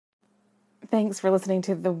Thanks for listening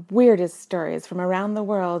to the weirdest stories from around the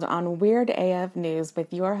world on Weird AF News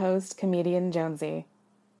with your host, comedian Jonesy.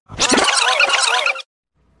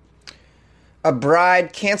 A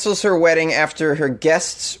bride cancels her wedding after her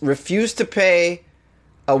guests refuse to pay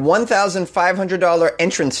a $1,500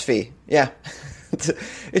 entrance fee. Yeah,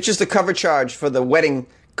 it's just a cover charge for the wedding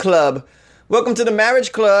club. Welcome to the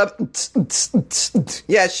marriage club.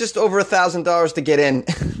 Yeah, it's just over $1,000 to get in.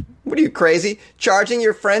 What are you, crazy? Charging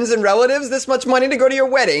your friends and relatives this much money to go to your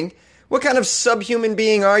wedding? What kind of subhuman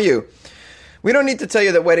being are you? We don't need to tell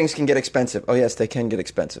you that weddings can get expensive. Oh, yes, they can get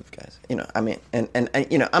expensive, guys. I'm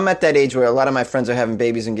at that age where a lot of my friends are having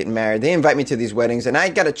babies and getting married. They invite me to these weddings, and I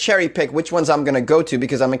got to cherry pick which ones I'm going to go to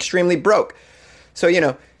because I'm extremely broke. So,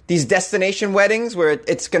 these destination weddings where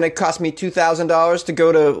it's going to cost me $2,000 to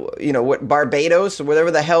go to, Barbados or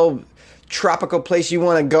whatever the hell tropical place you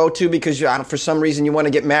want to go to because for some reason you want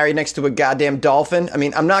to get married next to a goddamn dolphin. I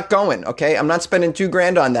mean, I'm not going, okay? I'm not spending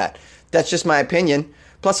 $2,000 on that. That's just my opinion.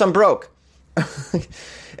 Plus, I'm broke.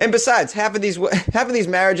 And besides, half of these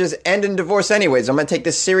marriages end in divorce anyways. I'm going to take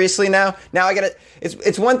this seriously now. Now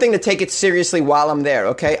it's one thing to take it seriously while I'm there,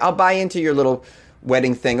 okay? I'll buy into your little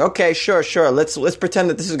wedding thing. Okay, sure. Let's pretend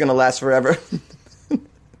that this is going to last forever.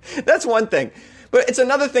 That's one thing. But it's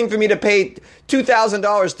another thing for me to pay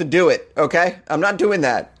 $2,000 to do it, okay? I'm not doing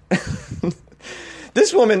that.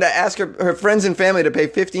 This woman that asked her friends and family to pay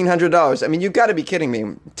 $1,500. I mean, you've got to be kidding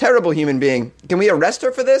me. Terrible human being. Can we arrest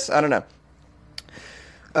her for this? I don't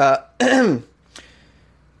know.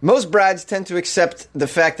 Most brides tend to accept the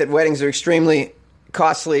fact that weddings are extremely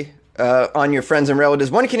costly on your friends and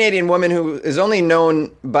relatives. One Canadian woman who is only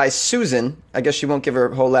known by Susan, I guess she won't give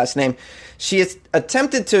her whole last name, she has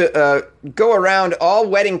attempted to go around all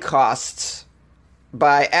wedding costs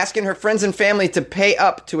by asking her friends and family to pay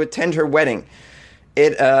up to attend her wedding.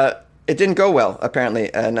 It didn't go well,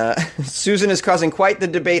 apparently, and Susan is causing quite the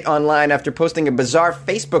debate online after posting a bizarre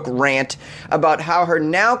Facebook rant about how her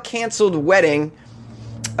now canceled wedding...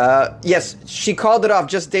 Yes, she called it off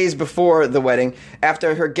just days before the wedding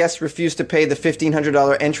after her guests refused to pay the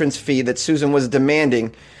 $1,500 entrance fee that Susan was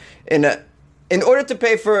demanding. In order to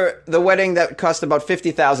pay for the wedding that cost about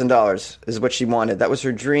 $50,000 is what she wanted. That was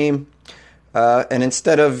her dream. And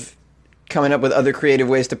instead of coming up with other creative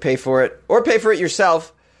ways to pay for it, or pay for it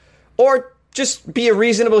yourself, or just be a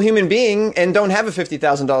reasonable human being and don't have a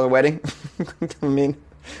 $50,000 wedding. I mean,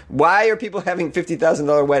 why are people having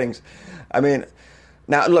 $50,000 weddings? I mean...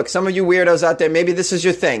 Now, look, some of you weirdos out there, maybe this is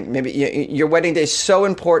your thing. Maybe your wedding day is so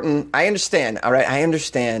important. I understand, all right? I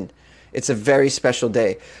understand. It's a very special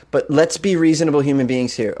day. But let's be reasonable human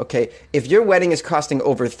beings here, okay? If your wedding is costing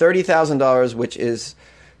over $30,000, which is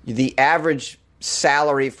the average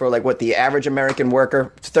salary for, the average American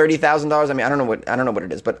worker, $30,000. I mean, I don't know what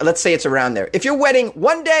it is, but let's say it's around there. If your wedding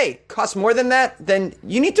one day costs more than that, then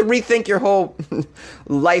you need to rethink your whole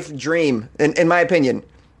life dream, in my opinion.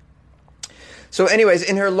 So anyways,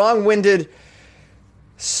 in her long-winded,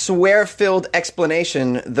 swear-filled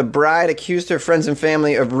explanation, the bride accused her friends and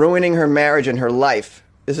family of ruining her marriage and her life.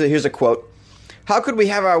 Here's a quote. "How could we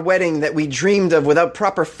have our wedding that we dreamed of without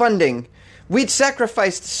proper funding? We'd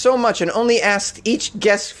sacrificed so much and only asked each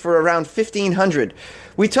guest for around $1,500.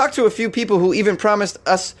 We talked to a few people who even promised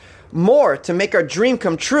us more to make our dream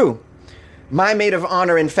come true. My maid of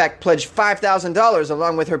honor, in fact, pledged $5,000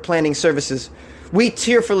 along with her planning services. We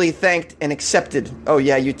tearfully thanked and accepted." Oh,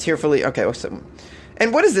 yeah, you tearfully... Okay, awesome.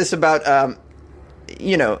 And what is this about,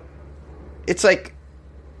 it's like...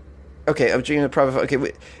 Okay, I'm dreaming of profit.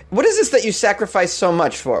 Okay, what is this that you sacrifice so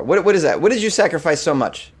much for? What is that? What did you sacrifice so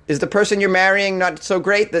much? Is the person you're marrying not so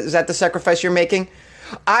great? Is that the sacrifice you're making?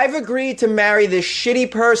 I've agreed to marry this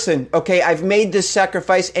shitty person. Okay, I've made this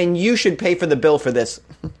sacrifice, and you should pay for the bill for this.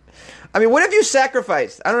 I mean, what have you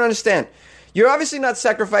sacrificed? I don't understand. You're obviously not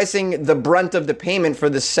sacrificing the brunt of the payment for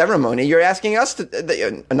this ceremony. You're asking us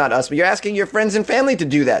to, not us, but you're asking your friends and family to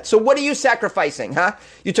do that. So what are you sacrificing, huh?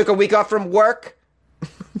 You took a week off from work?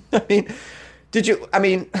 I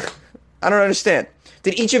don't understand.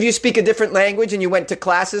 Did each of you speak a different language and you went to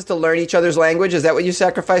classes to learn each other's language? Is that what you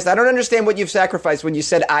sacrificed? I don't understand what you've sacrificed when you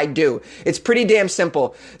said, I do. It's pretty damn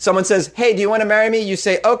simple. Someone says, hey, do you want to marry me? You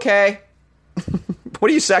say, okay.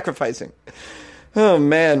 What are you sacrificing? Oh,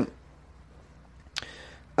 man.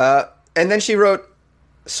 And then she wrote,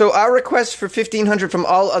 so our request for $1,500 from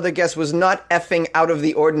all other guests was not effing out of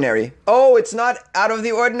the ordinary. Oh, it's not out of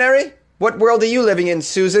the ordinary? What world are you living in,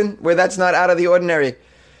 Susan, where that's not out of the ordinary?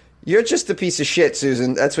 You're just a piece of shit,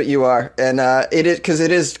 Susan. That's what you are. And it is, because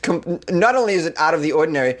it is, not only is it out of the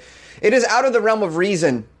ordinary, it is out of the realm of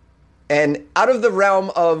reason and out of the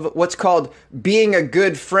realm of what's called being a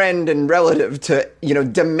good friend and relative to,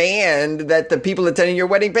 demand that the people attending your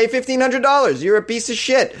wedding pay $1,500. You're a piece of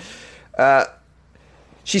shit.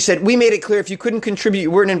 She said, we made it clear if you couldn't contribute,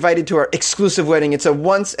 you weren't invited to our exclusive wedding. It's a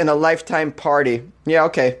once-in-a-lifetime party. Yeah,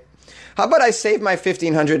 okay. How about I save my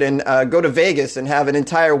 $1,500 and go to Vegas and have an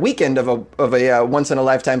entire weekend of a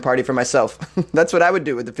once-in-a-lifetime party for myself? That's what I would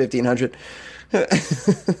do with the $1,500.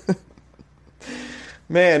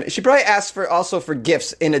 Man, she probably asked also for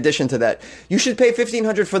gifts in addition to that. You should pay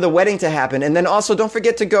 $1,500 for the wedding to happen, and then also don't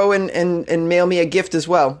forget to go and mail me a gift as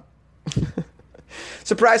well.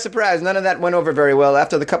 Surprise, surprise, none of that went over very well.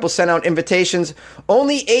 After the couple sent out invitations,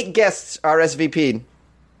 only 8 guests RSVP'd.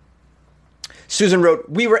 Susan wrote,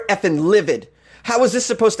 we were effing livid. How was this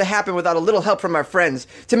supposed to happen without a little help from our friends?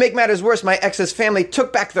 To make matters worse, my ex's family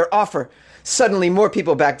took back their offer. Suddenly, more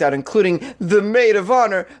people backed out, including the maid of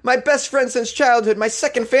honor, my best friend since childhood, my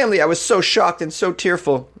second family. I was so shocked and so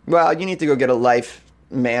tearful. Well, you need to go get a life,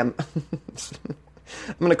 ma'am.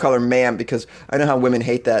 I'm going to call her ma'am because I know how women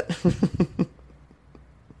hate that.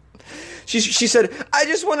 She said, I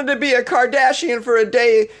just wanted to be a Kardashian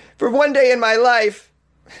for one day in my life.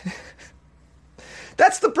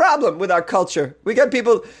 That's the problem with our culture. We got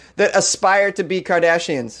people that aspire to be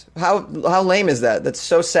Kardashians. How lame is that? That's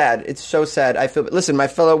so sad. It's so sad. Listen, my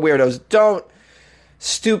fellow weirdos, don't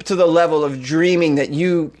stoop to the level of dreaming that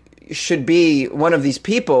you should be one of these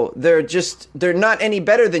people. They're not any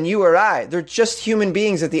better than you or I. They're just human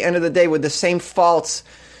beings at the end of the day with the same faults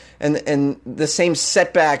and the same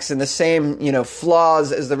setbacks and the same,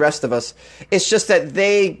 flaws as the rest of us. It's just that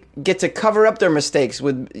they get to cover up their mistakes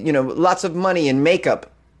with, lots of money and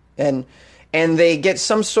makeup. And they get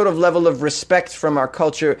some sort of level of respect from our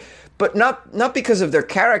culture, but not because of their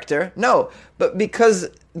character, no, but because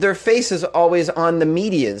their face is always on the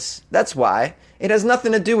medias. That's why. It has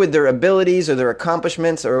nothing to do with their abilities or their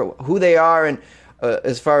accomplishments or who they are and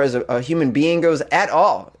as far as a human being goes at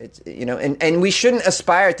all. It's, and we shouldn't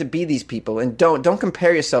aspire to be these people, and don't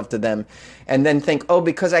compare yourself to them and then think, oh,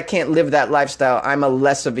 because I can't live that lifestyle, I'm a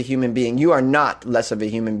less of a human being. You are not less of a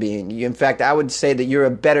human being. In fact, I would say that you're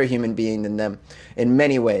a better human being than them in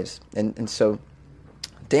many ways. And so,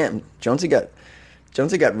 damn, Jonesy got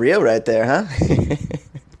real right there, huh?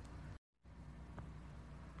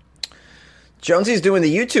 Jonesy's doing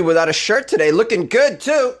the YouTube without a shirt today, looking good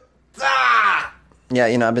too. Ah! Yeah,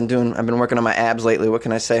 I've been working on my abs lately. What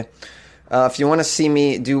can I say? If you want to see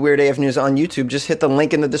me do Weird AF News on YouTube, just hit the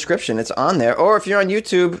link in the description. It's on there. Or if you're on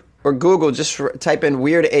YouTube or Google, just type in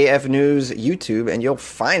Weird AF News YouTube, and you'll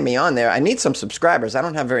find me on there. I need some subscribers. I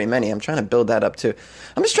don't have very many. I'm trying to build that up too.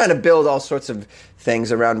 I'm just trying to build all sorts of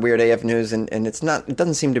things around Weird AF News, and it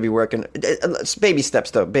doesn't seem to be working. It's baby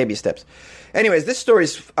steps, though. Baby steps. Anyways, this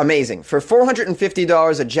story's amazing. For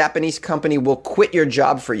 $450, a Japanese company will quit your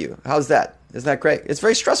job for you. How's that? Isn't that great? It's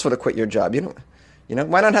very stressful to quit your job.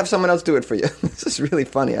 Why not have someone else do it for you? This is really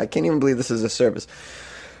funny. I can't even believe this is a service.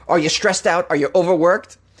 Are you stressed out? Are you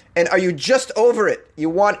overworked? And are you just over it? You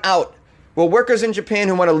want out? Well, workers in Japan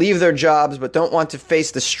who want to leave their jobs but don't want to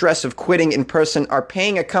face the stress of quitting in person are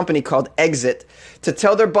paying a company called Exit to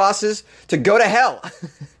tell their bosses to go to hell.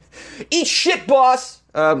 Eat shit, boss!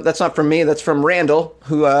 That's not from me. That's from Randall,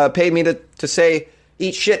 who paid me to say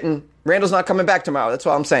eat shit, and Randall's not coming back tomorrow. That's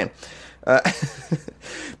all I'm saying.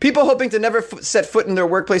 People hoping to never set foot in their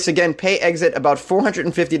workplace again pay Exit about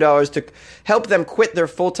 $450 to help them quit their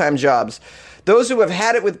full-time jobs. Those who have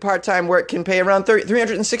had it with part-time work can pay around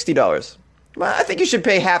 $360. Well, I think you should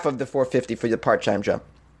pay half of the $450 for your part-time job.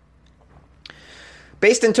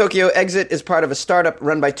 Based in Tokyo, Exit is part of a startup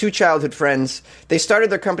run by 2 childhood friends. They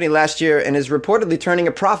started their company last year and is reportedly turning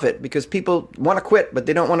a profit because people want to quit, but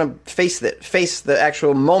they don't want to face the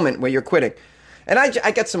actual moment where you're quitting. And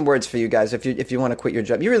I got some words for you guys if you want to quit your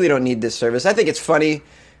job. You really don't need this service. I think it's funny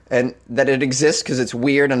and that it exists because it's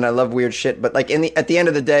weird and I love weird shit. But like at the end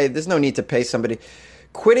of the day, there's no need to pay somebody.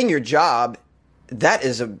 Quitting your job, that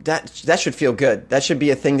should feel good. That should be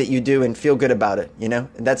a thing that you do and feel good about it. And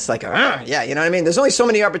that's like, yeah, you know what I mean? There's only so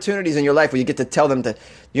many opportunities in your life where you get to tell them that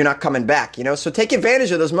you're not coming back. So take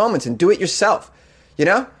advantage of those moments and do it yourself.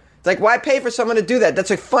 It's like, why pay for someone to do that?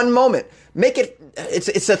 That's a fun moment. Make it.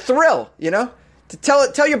 It's a thrill. To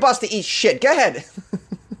tell your boss to eat shit. Go ahead.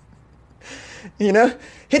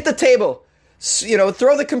 Hit the table.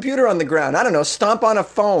 Throw the computer on the ground. I don't know. Stomp on a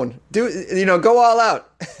phone. Go all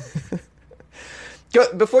out.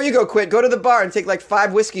 Before you go quit, go to the bar and take like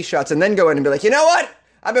 5 whiskey shots and then go in and be like, you know what?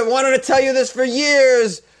 I've been wanting to tell you this for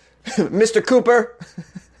years, Mr. Cooper.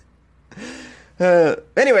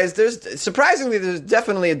 Anyways, there's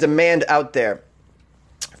definitely a demand out there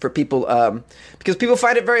for people, because people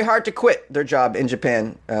find it very hard to quit their job in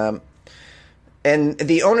Japan. And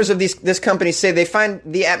the owners of this company say they find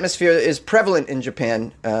the atmosphere is prevalent in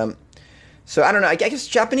Japan. So I don't know. I guess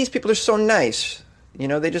Japanese people are so nice. You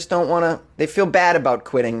know, they just don't want to. They feel bad about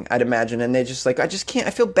quitting, I'd imagine, and they just like, I just can't. I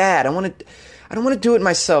feel bad. I don't want to do it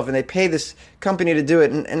myself, and they pay this company to do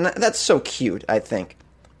it, and that's so cute, I think.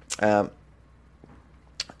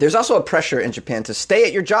 There's also a pressure in Japan to stay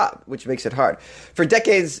at your job, which makes it hard. For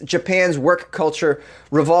decades, Japan's work culture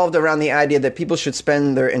revolved around the idea that people should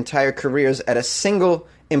spend their entire careers at a single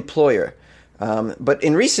employer. But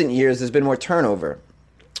in recent years, there's been more turnover.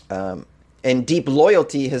 And deep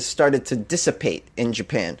loyalty has started to dissipate in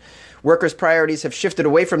Japan. Workers' priorities have shifted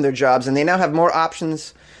away from their jobs, and they now have more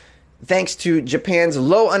options thanks to Japan's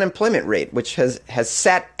low unemployment rate, which has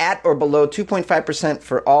sat at or below 2.5%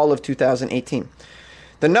 for all of 2018.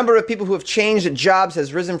 The number of people who have changed jobs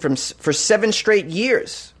has risen for 7 straight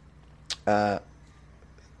years. So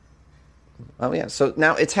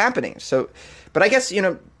now it's happening. But I guess,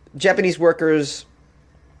 Japanese workers,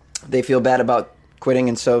 they feel bad about quitting,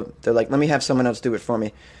 and so they're like, let me have someone else do it for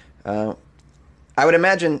me. I would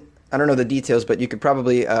imagine, I don't know the details, but you could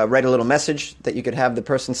probably write a little message that you could have the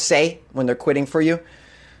person say when they're quitting for you.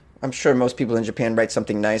 I'm sure most people in Japan write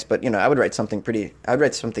something nice, but, I would write something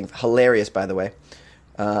hilarious, by the way.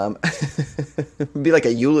 It'd be like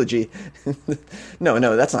a eulogy.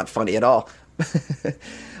 No, that's not funny at all.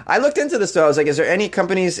 I looked into this, though. I was like, is there any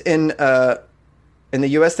companies in the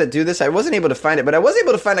U.S. that do this? I wasn't able to find it, but I was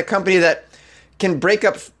able to find a company that can break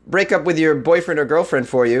up with your boyfriend or girlfriend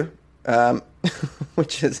for you,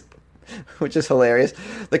 which is hilarious.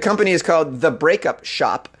 The company is called The Breakup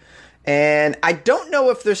Shop, and I don't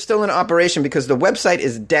know if they're still in operation because the website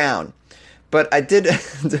is down. But I did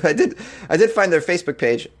find their Facebook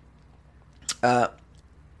page, and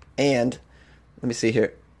let me see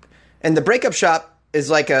here. And The Breakup Shop is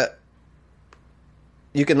like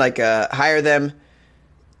you can hire them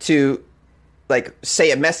to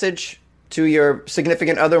say a message to your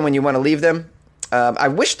significant other when you want to leave them. I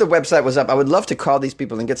wish the website was up. I would love to call these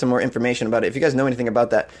people and get some more information about it. If you guys know anything about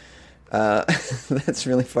that, that's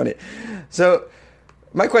really funny. So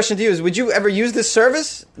my question to you is, would you ever use this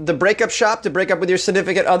service, The Breakup Shop, to break up with your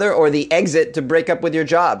significant other, or The Exit to break up with your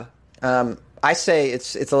job? I say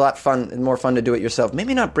it's a lot more fun to do it yourself.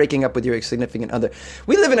 Maybe not breaking up with your significant other.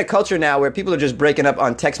 We live in a culture now where people are just breaking up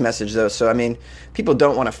on text message, though. So, people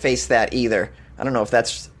don't want to face that either. I don't know if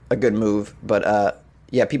that's a good move, but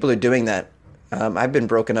yeah, people are doing that. I've been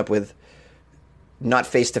broken up with not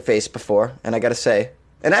face-to-face before, and I got to say,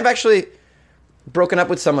 and I've actually broken up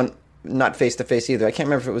with someone not face-to-face either. I can't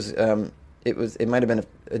remember if it might have been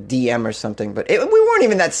a DM or something, but we weren't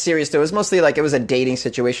even that serious, though. It was mostly it was a dating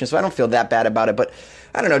situation, so I don't feel that bad about it. But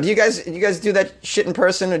I don't know. Do you guys do that shit in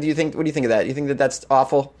person, or what do you think of that? Do you think that that's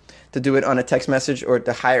awful to do it on a text message, or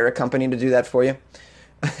to hire a company to do that for you?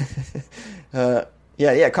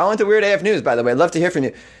 Yeah. Call into Weird AF News, by the way. I'd love to hear from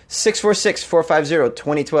you.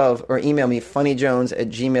 646-450-2012, or email me,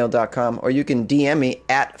 funnyjones@gmail.com, or you can DM me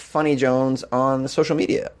at funnyjones on social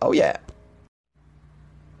media. Oh, yeah.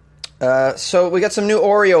 So we got some new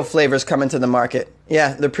Oreo flavors coming to the market.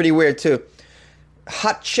 Yeah, they're pretty weird, too.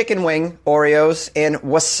 Hot chicken wing Oreos and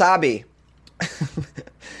wasabi.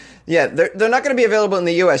 Yeah, they're not going to be available in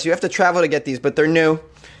the U.S. You have to travel to get these, but they're new.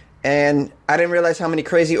 And I didn't realize how many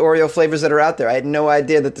crazy Oreo flavors that are out there. I had no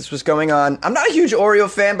idea that this was going on. I'm not a huge Oreo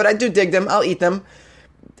fan, but I do dig them. I'll eat them.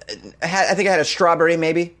 I think I had a strawberry,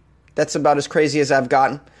 maybe. That's about as crazy as I've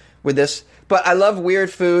gotten with this. But I love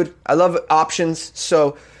weird food. I love options.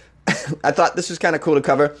 So I thought this was kind of cool to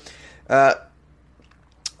cover.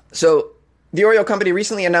 So the Oreo company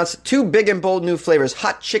recently announced 2 big and bold new flavors.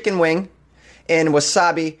 Hot chicken wing and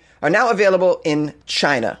wasabi are now available in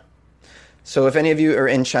China. So if any of you are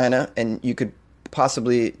in China and you could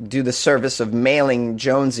possibly do the service of mailing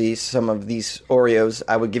Jonesy some of these Oreos,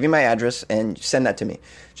 I would give you my address and send that to me.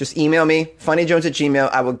 Just email me, funnyjones@gmail.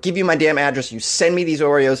 I will give you my damn address. You send me these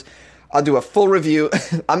Oreos. I'll do a full review.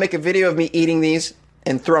 I'll make a video of me eating these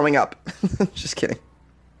and throwing up. Just kidding.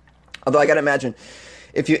 Although I got to imagine,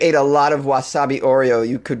 if you ate a lot of wasabi Oreo,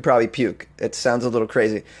 you could probably puke. It sounds a little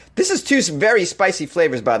crazy. This is 2 very spicy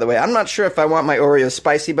flavors, by the way. I'm not sure if I want my Oreos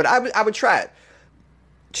spicy, but I would try it.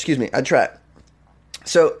 Excuse me, I'd try it.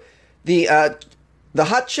 So the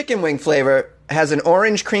hot chicken wing flavor has an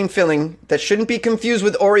orange cream filling that shouldn't be confused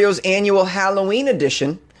with Oreo's annual Halloween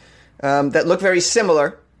edition that look very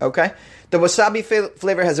similar, okay? The wasabi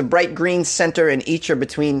flavor has a bright green center, and each are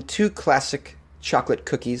between 2 classic chocolate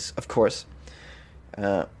cookies, of course.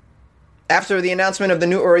 After the announcement of the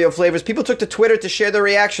new Oreo flavors, people took to Twitter to share their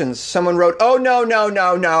reactions. Someone wrote, "Oh no, no,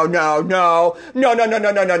 no, no, no, no, no, no, no,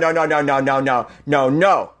 no, no, no, no, no, no, no, no, no, no,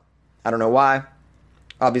 no." I don't know why.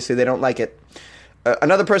 Obviously, they don't like it.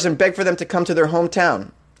 Another person begged for them to come to their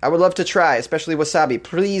hometown. "I would love to try, especially wasabi.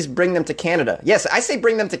 Please bring them to Canada." Yes, I say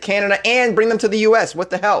bring them to Canada and bring them to the U.S. What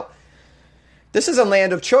the hell? This is a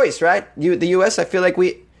land of choice, right? The U.S., I feel like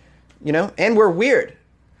and we're weird.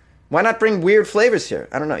 Why not bring weird flavors here?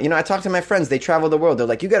 I don't know. I talk to my friends. They travel the world. They're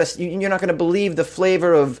like, you're not going to believe the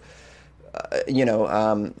flavor of,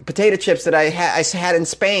 potato chips that I had in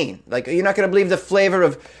Spain. Like, you're not going to believe the flavor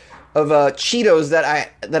of Cheetos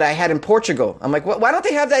that I had in Portugal. I'm like, why don't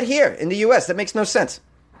they have that here in the U.S.? That makes no sense.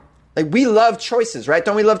 Like, we love choices, right?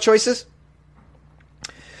 Don't we love choices?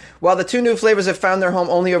 While the two new flavors have found their home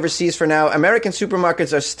only overseas for now, American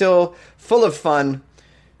supermarkets are still full of fun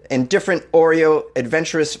and different Oreo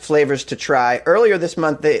adventurous flavors to try. Earlier this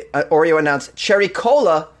month, Oreo announced Cherry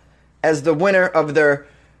Cola as the winner of their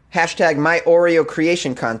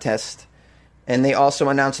 #MyOreoCreation contest. And they also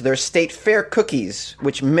announced their State Fair cookies,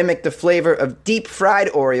 which mimic the flavor of deep-fried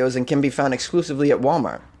Oreos and can be found exclusively at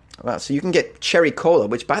Walmart. Wow, so you can get Cherry Cola,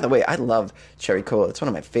 which, by the way, I love Cherry Cola. It's one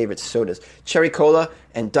of my favorite sodas. Cherry Cola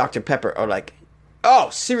and Dr. Pepper are like,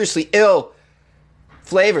 seriously ill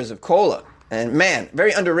flavors of cola. And man,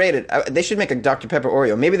 very underrated. They should make a Dr. Pepper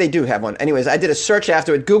Oreo. Maybe they do have one. Anyways, I did a search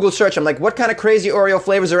after it, Google search. I'm like, what kind of crazy Oreo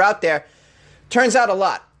flavors are out there? Turns out a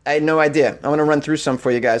lot. I had no idea. I want to run through some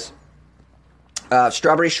for you guys.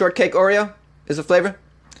 Strawberry shortcake Oreo is a flavor.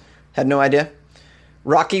 Had no idea.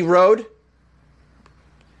 Rocky Road.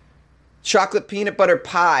 Chocolate peanut butter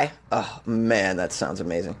pie. Oh, man, that sounds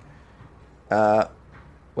amazing.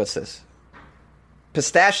 What's this?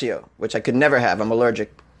 Pistachio, which I could never have. I'm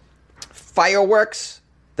allergic. Fireworks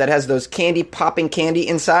that has those popping candy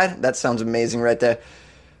inside. That sounds amazing right there.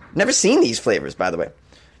 Never seen these flavors, by the way.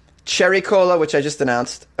 Cherry Cola, which I just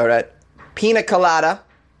announced. All right. Pina Colada.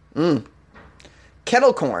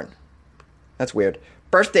 Kettle corn. That's weird.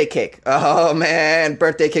 Birthday cake. Oh, man.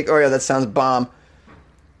 Birthday cake Oreo. That sounds bomb.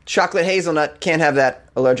 Chocolate hazelnut. Can't have that.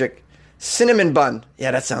 Allergic. Cinnamon bun.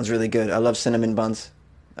 Yeah, that sounds really good. I love cinnamon buns.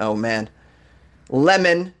 Oh, man.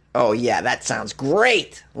 Lemon. Oh, yeah, that sounds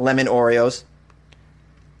great. Lemon Oreos.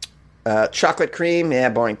 Chocolate cream. Yeah,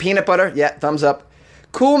 boring. Peanut butter. Yeah, thumbs up.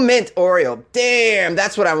 Cool mint Oreo. Damn,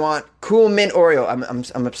 that's what I want. Cool mint Oreo.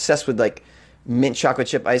 I'm obsessed with, like, mint chocolate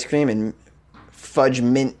chip ice cream and fudge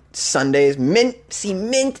mint sundaes.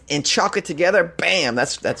 Mint and chocolate together. Bam,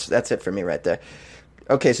 that's it for me right there.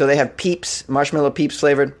 Okay, so they have Peeps, marshmallow Peeps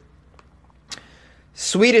flavored.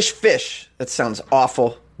 Swedish fish. That sounds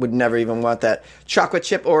awful. Would never even want that. Chocolate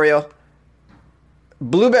chip Oreo.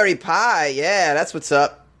 Blueberry pie. Yeah, that's what's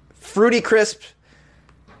up. Fruity crisp.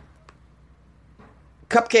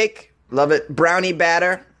 Cupcake. Love it. Brownie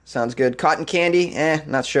batter. Sounds good. Cotton candy.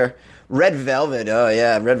 Not sure. Red velvet. Oh,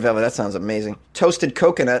 yeah. Red velvet. That sounds amazing. Toasted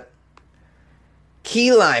coconut.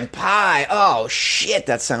 Key lime pie. Oh, shit.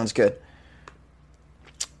 That sounds good.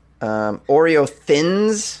 Oreo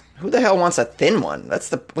thins. Who the hell wants a thin one? What's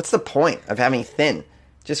the point of having thin?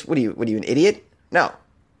 Just, what are you, an idiot? No.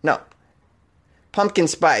 Pumpkin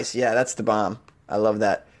spice. Yeah, that's the bomb. I love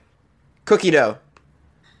that. Cookie dough.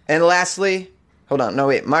 And lastly,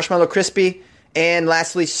 Marshmallow crispy. And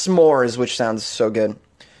lastly, s'mores, which sounds so good.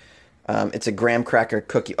 It's a graham cracker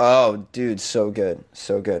cookie. Oh, dude, so good.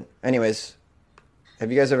 So good. Anyways,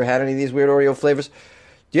 have you guys ever had any of these weird Oreo flavors?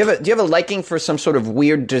 Do you have a liking for some sort of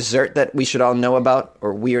weird dessert that we should all know about?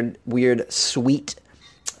 Or weird sweet?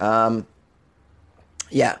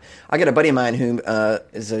 Yeah, I got a buddy of mine who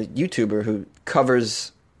is a YouTuber who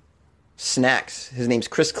covers snacks. His name's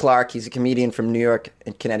Chris Clark. He's a comedian from New York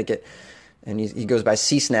and Connecticut, and he goes by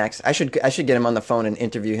C Snacks. I should get him on the phone and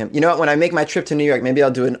interview him. You know what? When I make my trip to New York, maybe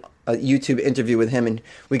I'll do a YouTube interview with him, and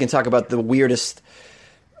we can talk about the weirdest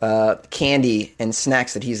candy and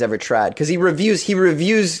snacks that he's ever tried. Because he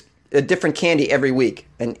reviews a different candy every week,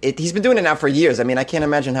 and he's been doing it now for years. I mean, I can't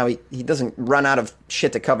imagine how he doesn't run out of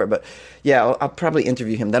shit to cover. But yeah, I'll probably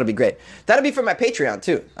interview him. That'll be great. That'll be for my Patreon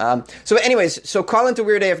too. So anyways, call into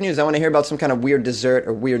Weird AF News. I want to hear about some kind of weird dessert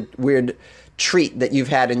or weird treat that you've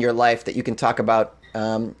had in your life that you can talk about.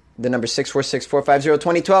 The number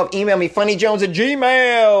 646-450-2012. Email me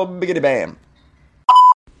funnyjones@gmail. Biggity bam.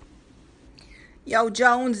 Yo,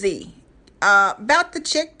 Jonesy. About the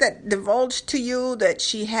chick that divulged to you that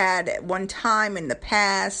she had at one time in the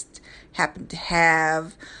past happened to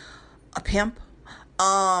have a pimp.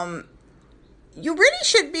 You really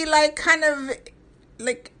should be kind of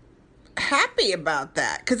happy about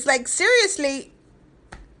that. 'Cause seriously,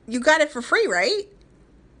 you got it for free, right?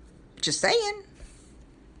 Just saying.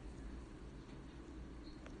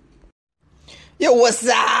 Yo, what's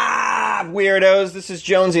up, weirdos? This is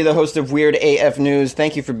Jonesy, the host of Weird AF News.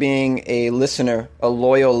 Thank you for being a listener, a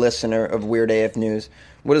loyal listener of Weird AF News.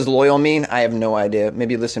 What does loyal mean? I have no idea.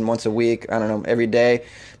 Maybe you listen once a week. I don't know, every day.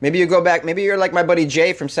 Maybe you go back. Maybe you're like my buddy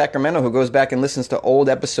Jay from Sacramento, who goes back and listens to old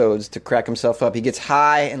episodes to crack himself up. He gets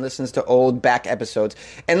high and listens to old back episodes.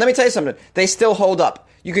 And let me tell you something. They still hold up.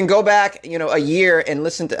 You can go back, a year and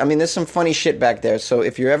listen to, there's some funny shit back there. So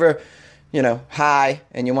if you're ever, high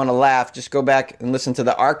and you want to laugh, just go back and listen to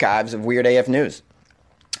the archives of Weird AF News.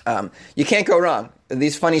 You can't go wrong.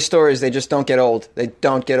 These funny stories, they just don't get old. They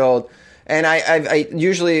don't get old. And I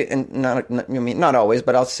usually, and not always,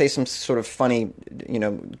 but I'll say some sort of funny,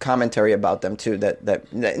 commentary about them too. That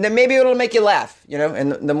maybe it'll make you laugh,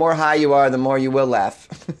 And the more high you are, the more you will laugh,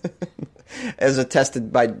 as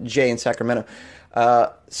attested by Jay in Sacramento.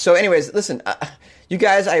 So, anyways, listen, you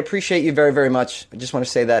guys, I appreciate you very, very much. I just want to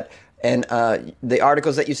say that, and the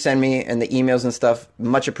articles that you send me and the emails and stuff,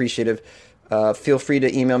 much appreciative. Feel free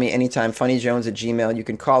to email me anytime, funnyjones@gmail.com. You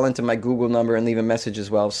can call into my Google number and leave a message as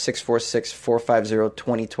well,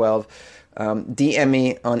 646-450-2012. DM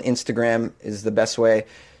me on Instagram is the best way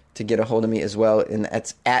to get a hold of me as well, and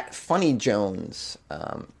that's at funnyjones.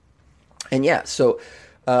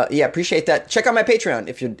 Appreciate that. Check out my Patreon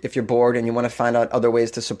if you're bored and you want to find out other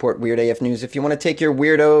ways to support Weird AF News. If you want to take your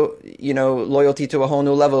weirdo, loyalty to a whole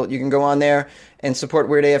new level, you can go on there and support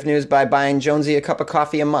Weird AF News by buying Jonesy a cup of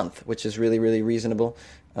coffee a month, which is really, really reasonable.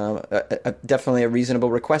 Definitely a reasonable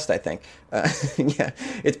request, I think.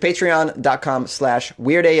 It's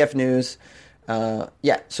patreon.com/WeirdAFNews.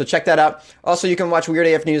 So check that out. Also, you can watch Weird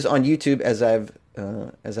AF News on YouTube, as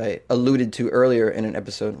I alluded to earlier in an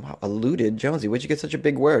episode. Wow, alluded? Jonesy, where'd you get such a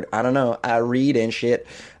big word? I don't know. I read and shit.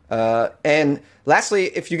 And lastly,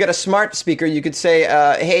 if you get a smart speaker, you could say,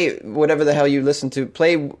 hey, whatever the hell you listen to,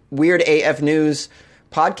 play Weird AF News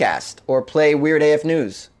podcast or play Weird AF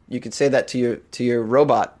News. You could say that to your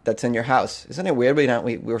robot that's in your house. Isn't it weird?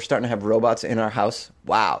 We're starting to have robots in our house.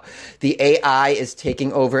 Wow. The AI is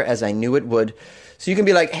taking over as I knew it would. So you can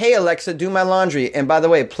be like, hey, Alexa, do my laundry. And by the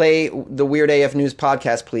way, play the Weird AF News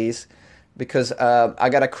podcast, please. Because I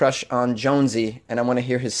got a crush on Jonesy, and I want to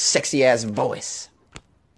hear his sexy-ass voice.